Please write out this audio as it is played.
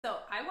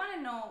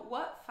to know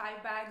what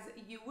 5 bags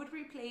you would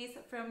replace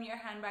from your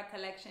handbag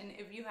collection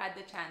if you had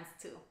the chance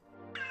to.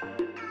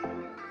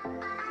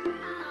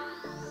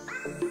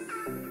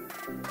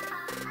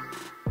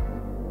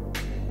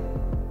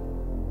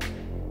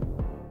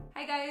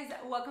 Hi guys,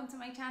 welcome to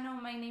my channel.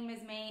 My name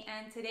is May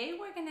and today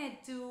we're gonna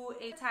do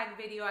a tag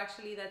video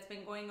actually that's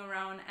been going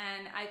around,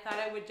 and I thought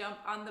I would jump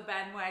on the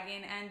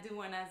bandwagon and do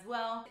one as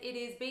well. It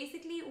is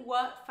basically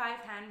what 5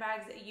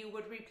 handbags you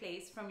would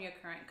replace from your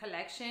current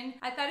collection.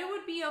 I thought it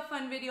would be a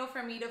fun video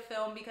for me to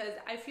film because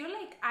I feel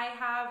like I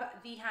have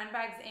the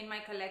handbags in my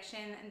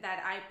collection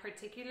that I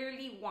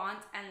particularly want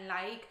and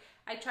like.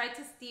 I try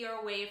to steer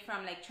away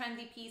from like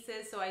trendy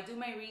pieces, so I do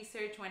my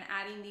research when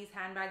adding these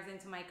handbags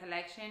into my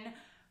collection.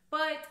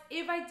 But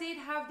if I did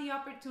have the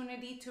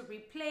opportunity to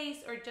replace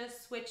or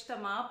just switch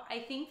them up, I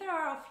think there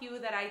are a few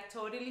that I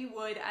totally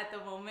would at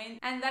the moment.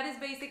 And that is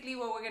basically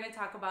what we're gonna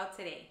talk about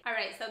today. All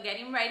right, so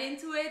getting right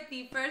into it,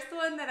 the first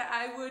one that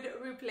I would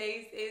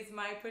replace is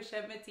my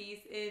Pochette Metis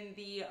in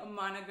the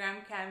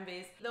monogram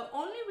canvas. The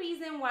only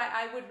reason why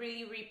I would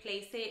really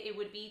replace it, it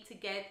would be to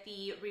get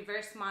the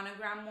reverse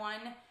monogram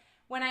one.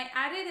 When I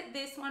added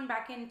this one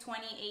back in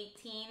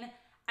 2018,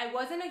 I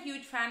wasn't a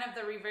huge fan of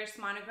the reverse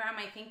monogram.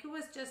 I think it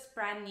was just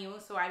brand new,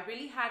 so I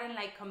really hadn't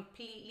like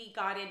completely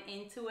gotten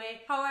into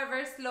it.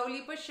 However,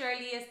 slowly but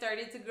surely it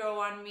started to grow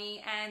on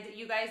me, and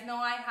you guys know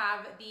I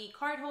have the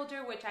card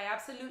holder, which I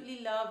absolutely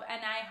love,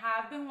 and I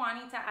have been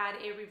wanting to add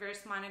a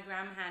reverse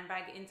monogram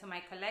handbag into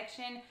my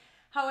collection.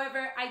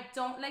 However, I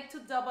don't like to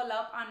double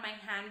up on my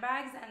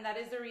handbags, and that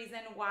is the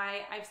reason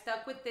why I've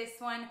stuck with this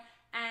one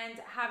and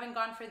haven't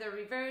gone for the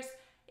reverse.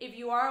 If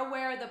you are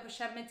aware, the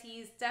Pochette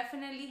Metis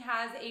definitely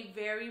has a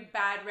very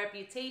bad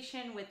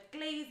reputation with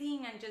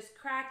glazing and just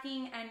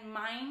cracking, and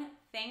mine,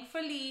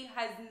 thankfully,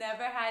 has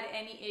never had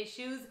any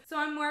issues. So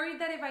I'm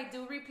worried that if I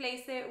do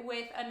replace it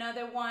with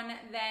another one,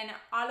 then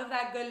all of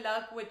that good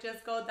luck would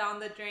just go down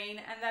the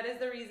drain, and that is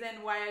the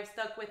reason why I've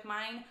stuck with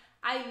mine.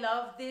 I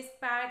love this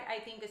bag. I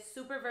think it's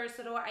super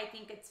versatile. I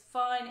think it's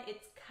fun.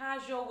 It's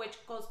casual, which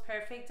goes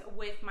perfect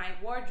with my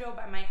wardrobe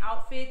and my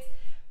outfits.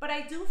 But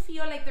I do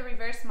feel like the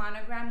reverse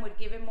monogram would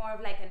give it more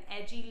of like an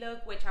edgy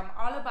look, which I'm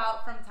all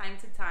about from time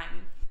to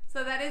time.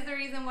 So that is the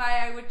reason why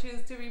I would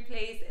choose to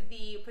replace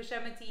the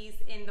Pochette Metis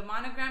in the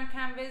monogram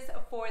canvas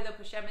for the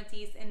Pochette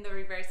Metis in the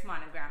reverse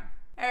monogram.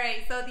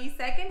 Alright, so the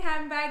second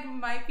handbag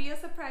might be a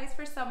surprise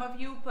for some of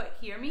you, but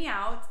hear me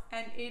out.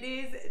 And it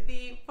is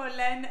the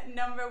Polene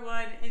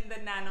 #1 in the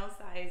nano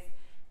size.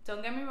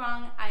 Don't get me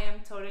wrong, I am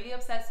totally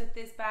obsessed with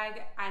this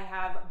bag. I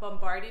have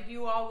bombarded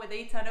you all with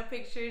a ton of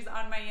pictures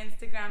on my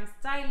Instagram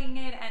styling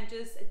it and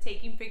just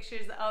taking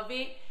pictures of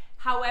it.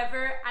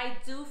 However, I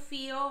do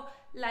feel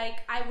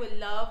like I would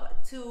love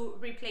to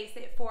replace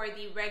it for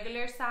the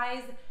regular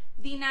size.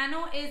 The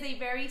nano is a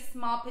very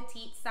small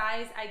petite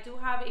size. I do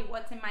have a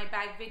what's in my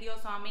bag video,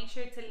 so I'll make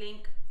sure to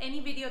link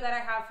any video that I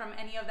have from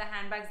any of the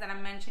handbags that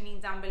I'm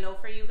mentioning down below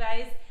for you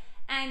guys.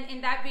 And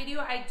in that video,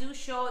 I do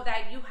show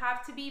that you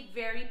have to be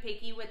very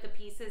picky with the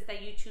pieces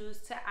that you choose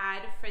to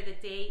add for the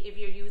day if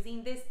you're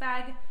using this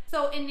bag.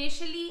 So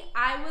initially,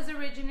 I was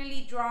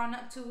originally drawn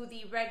to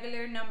the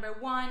regular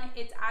 #1.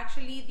 It's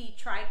actually the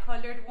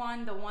tri-colored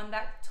one, the one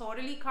that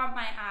totally caught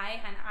my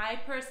eye, and I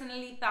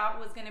personally thought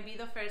was gonna be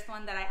the first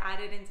one that I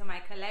added into my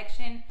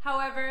collection.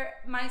 However,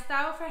 my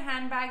style for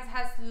handbags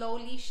has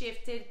slowly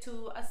shifted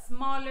to a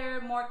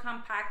smaller, more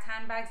compact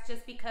handbags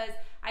just because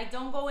I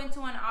don't go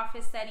into an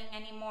office setting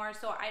anymore,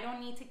 so I don't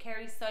need to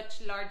carry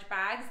such large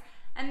bags.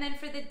 And then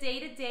for the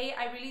day-to-day,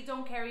 I really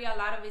don't carry a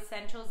lot of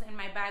essentials in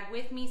my bag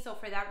with me, so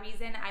for that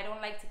reason, I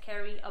don't like to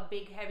carry a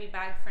big heavy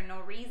bag for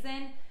no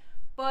reason.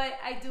 But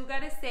I do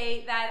gotta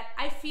say that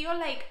I feel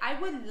like I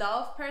would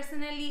love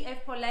personally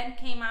if Polene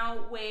came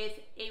out with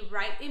a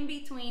right in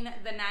between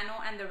the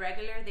nano and the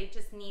regular. They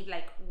just need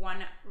like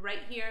one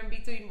right here in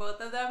between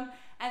both of them,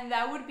 and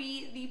that would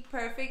be the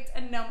perfect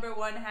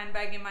 #1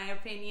 handbag in my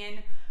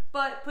opinion.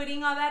 But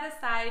putting all that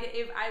aside,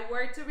 if I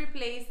were to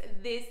replace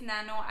this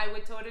nano, I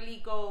would totally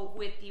go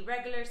with the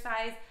regular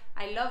size.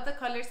 I love the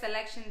color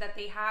selection that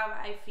they have.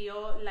 I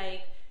feel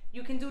like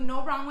you can do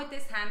no wrong with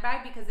this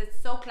handbag because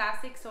it's so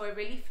classic, so it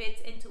really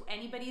fits into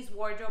anybody's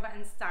wardrobe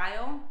and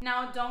style.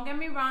 Now, don't get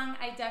me wrong,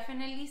 I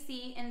definitely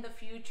see in the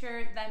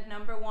future that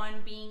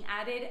 #1 being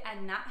added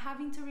and not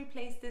having to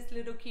replace this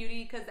little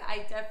cutie, because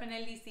I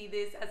definitely see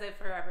this as a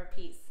forever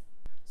piece.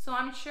 So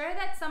I'm sure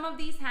that some of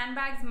these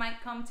handbags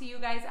might come to you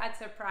guys at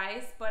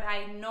surprise, but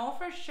I know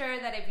for sure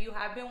that if you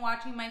have been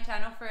watching my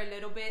channel for a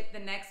little bit, the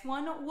next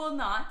one will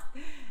not.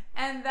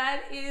 And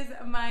that is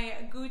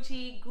my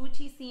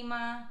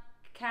Guccissima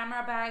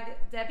camera bag,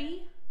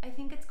 Debbie, I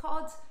think it's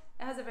called.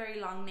 It has a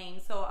very long name,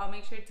 so I'll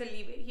make sure to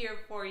leave it here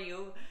for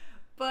you.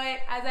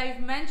 But as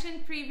I've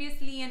mentioned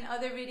previously in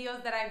other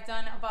videos that I've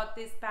done about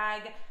this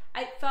bag,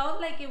 I felt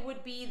like it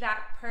would be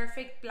that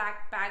perfect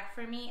black bag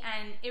for me,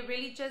 and it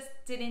really just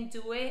didn't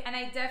do it. And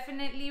I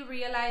definitely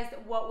realized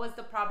what was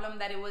the problem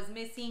that it was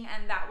missing,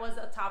 and that was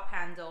a top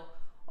handle.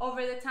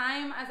 Over the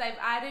time, as I've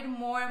added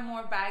more and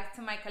more bags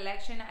to my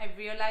collection, I've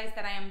realized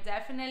that I am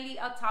definitely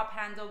a top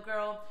handle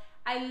girl.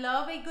 I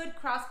love a good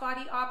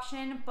crossbody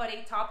option, but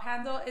a top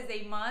handle is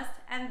a must,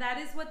 and that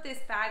is what this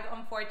bag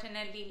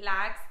unfortunately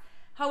lacks.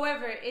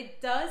 However,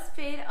 it does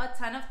fit a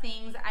ton of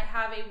things. I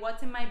have a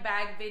what's in my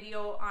bag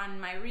video on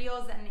my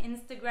reels and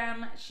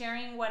Instagram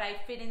sharing what I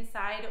fit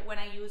inside when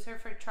I use her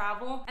for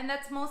travel. And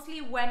that's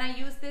mostly when I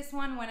use this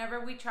one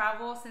whenever we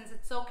travel, since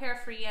it's so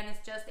carefree and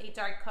it's just a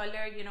dark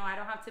color, you know, I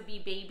don't have to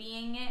be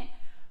babying it.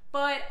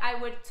 But I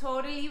would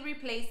totally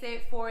replace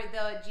it for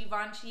the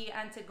Givenchy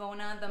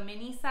Antigona, the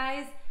mini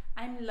size.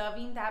 I'm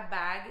loving that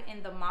bag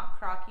in the mock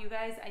croc, you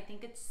guys. I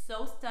think it's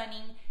so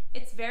stunning.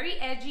 It's very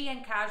edgy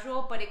and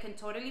casual, but it can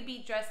totally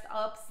be dressed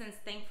up since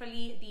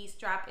thankfully the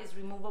strap is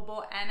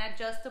removable and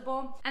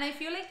adjustable. And I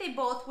feel like they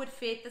both would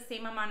fit the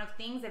same amount of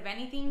things. If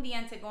anything, the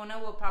Antigona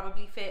will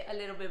probably fit a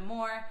little bit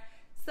more.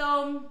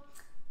 So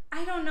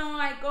I don't know,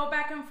 I go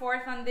back and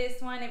forth on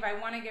this one if I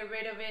want to get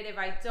rid of it, if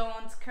I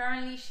don't.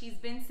 Currently, she's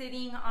been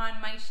sitting on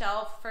my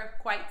shelf for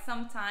quite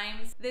some time.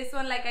 This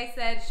one, like I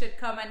said, should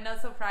come at no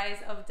surprise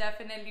of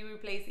definitely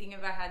replacing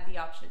if I had the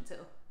option to.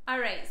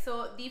 Alright,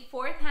 so the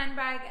fourth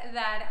handbag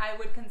that I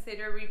would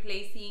consider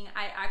replacing,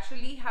 I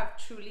actually have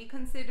truly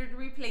considered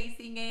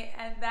replacing it,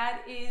 and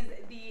that is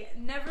the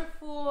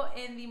Neverfull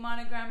in the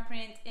monogram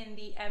print in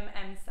the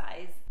MM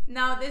size.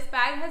 Now, this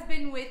bag has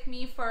been with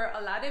me for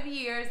a lot of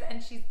years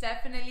and she's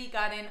definitely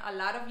gotten a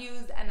lot of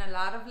use and a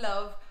lot of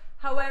love.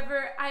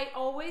 However, I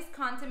always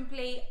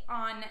contemplate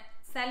on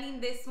selling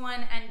this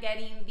one and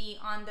getting the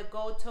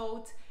on-the-go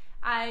tote.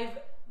 I've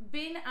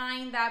been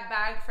eyeing that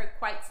bag for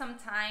quite some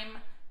time.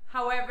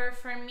 However,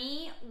 for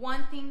me,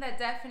 one thing that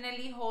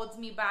definitely holds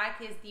me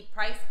back is the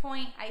price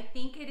point. I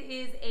think it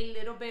is a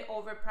little bit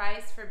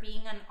overpriced for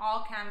being an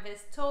all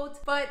canvas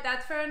tote, but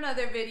that's for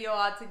another video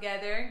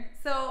altogether.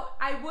 So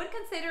I would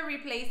consider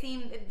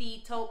replacing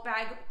the tote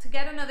bag to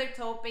get another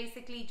tote,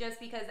 basically just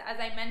because, as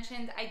I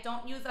mentioned, I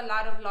don't use a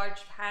lot of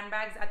large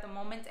handbags at the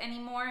moment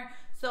anymore.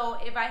 So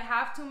if I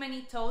have too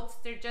many totes,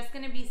 they're just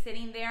gonna be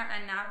sitting there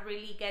and not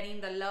really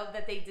getting the love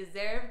that they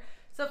deserve.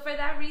 So for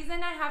that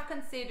reason, I have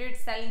considered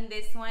selling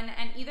this one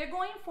and either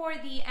going for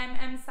the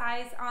MM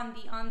size on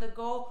the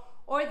go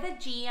or the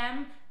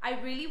GM. I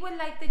really would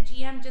like the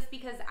GM just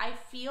because I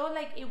feel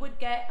like it would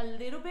get a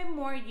little bit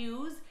more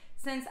use,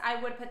 since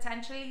I would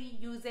potentially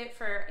use it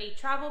for a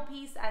travel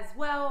piece as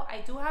well. I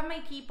do have my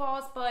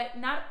keepalls, but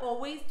not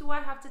always do I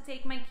have to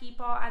take my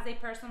keepall as a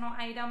personal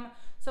item.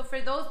 So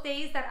for those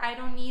days that I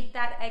don't need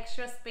that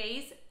extra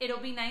space, it'll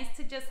be nice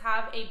to just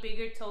have a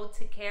bigger tote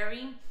to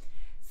carry.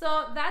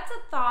 So that's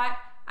a thought.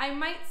 I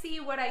might see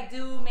what I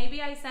do.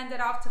 Maybe I send it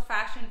off to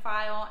Fashion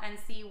File and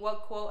see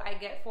what quote I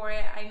get for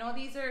it. I know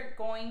these are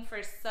going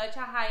for such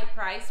a high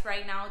price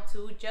right now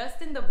too,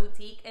 just in the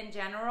boutique in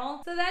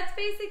general. So that's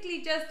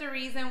basically just the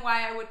reason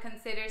why I would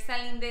consider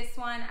selling this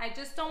one. I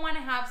just don't want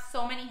to have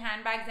so many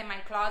handbags in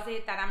my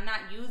closet that I'm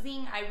not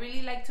using. I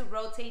really like to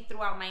rotate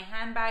throughout my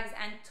handbags,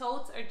 and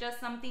totes are just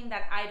something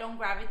that I don't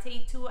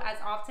gravitate to as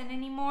often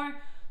anymore.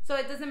 So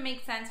it doesn't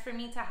make sense for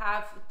me to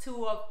have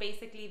two of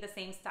basically the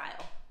same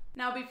style.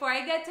 Now, before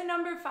I get to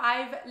number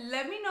 5,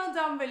 let me know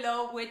down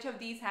below which of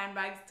these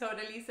handbags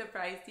totally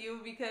surprised you,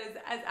 because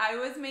as I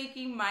was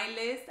making my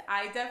list,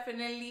 I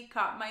definitely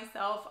caught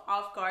myself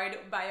off guard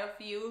by a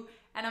few,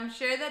 and I'm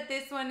sure that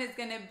this one is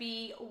gonna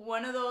be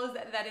one of those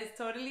that is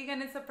totally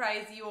gonna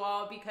surprise you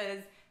all,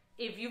 because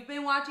if you've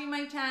been watching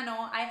my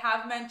channel, I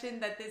have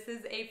mentioned that this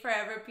is a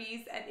forever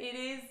piece, and it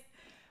is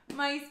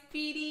my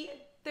Speedy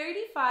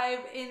 35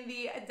 in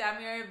the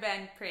damier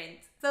ebene print.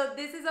 So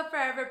this is a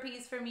forever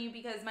piece for me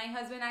because my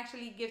husband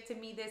actually gifted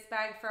me this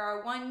bag for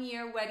our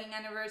 1-year wedding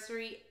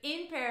anniversary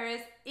in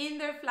Paris in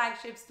their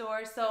flagship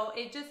store. So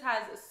it just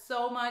has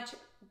so much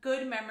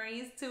good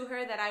memories to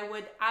her that I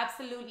would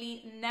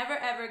absolutely never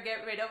ever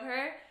get rid of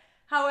her.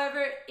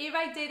 However, if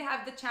I did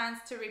have the chance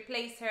to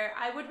replace her,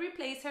 I would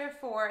replace her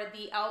for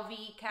the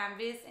LV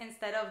canvas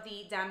instead of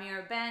the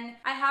damier ebene.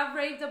 I have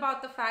raved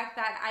about the fact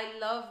that I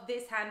love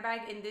this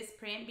handbag in this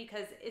print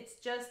because it's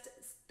just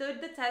stood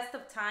the test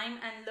of time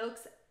and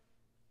looks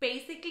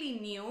basically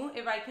new,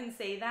 if I can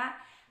say that.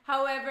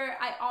 However,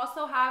 I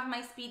also have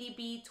my Speedy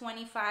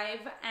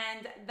B25,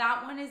 and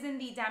that one is in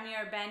the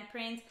damier ebene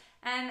print.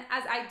 And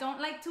as I don't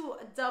like to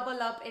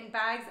double up in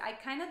bags, I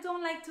kind of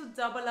don't like to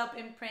double up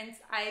in prints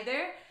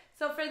either.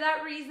 So for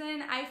that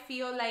reason, I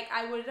feel like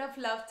I would have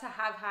loved to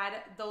have had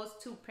those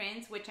two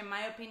prints, which in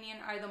my opinion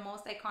are the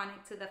most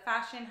iconic to the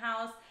fashion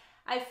house.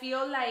 I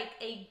feel like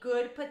a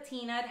good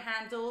patinaed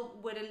handle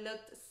would have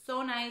looked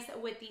so nice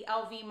with the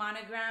LV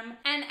monogram.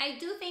 And I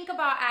do think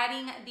about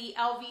adding the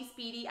LV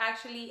Speedy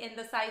actually in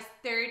the size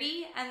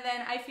 30, and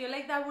then I feel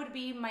like that would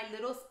be my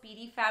little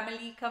Speedy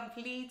family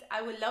complete.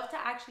 I would love to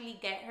actually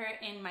get her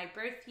in my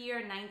birth year,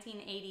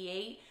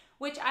 1988,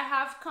 which I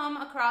have come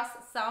across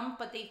some,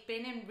 but they've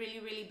been in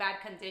really, really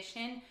bad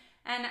condition.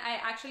 And I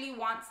actually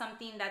want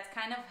something that's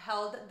kind of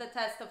held the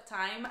test of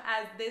time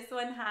as this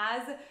one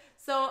has.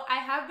 So I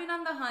have been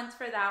on the hunt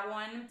for that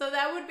one. So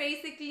that would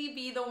basically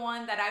be the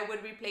one that I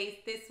would replace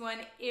this one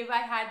if I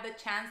had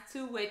the chance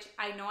to, which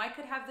I know I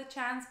could have the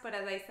chance, but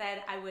as I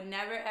said, I would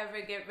never ever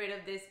get rid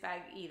of this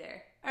bag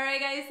either.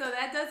 Alright guys, so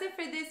that does it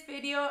for this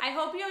video. I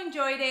hope you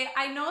enjoyed it.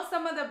 I know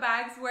some of the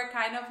bags were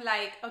kind of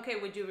like, okay,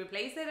 would you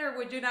replace it or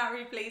would you not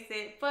replace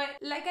it? But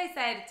like I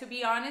said, to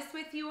be honest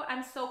with you,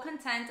 I'm so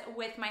content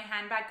with my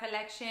handbag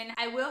collection.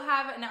 I will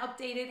have an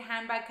updated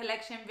handbag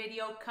collection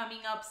video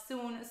coming up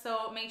soon,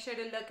 so make sure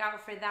to look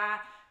out for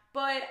that.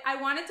 But I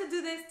wanted to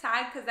do this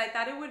tag because I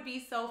thought it would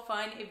be so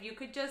fun if you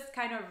could just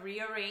kind of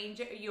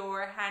rearrange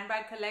your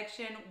handbag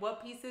collection.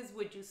 What pieces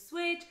would you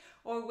switch,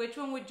 or which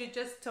one would you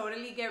just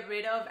totally get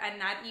rid of and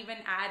not even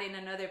add in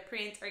another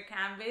print or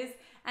canvas?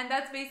 And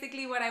that's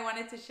basically what I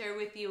wanted to share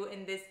with you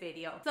in this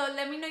video. So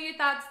let me know your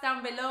thoughts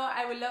down below.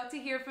 I would love to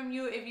hear from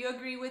you if you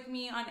agree with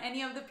me on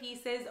any of the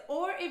pieces,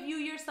 or if you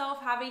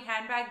yourself have a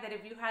handbag that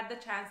if you had the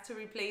chance to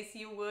replace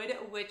you would,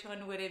 which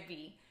one would it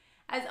be?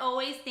 As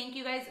always, thank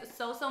you guys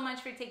so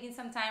much for taking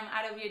some time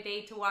out of your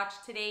day to watch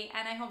today,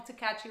 and I hope to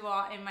catch you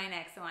all in my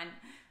next one.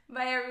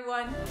 Bye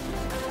everyone.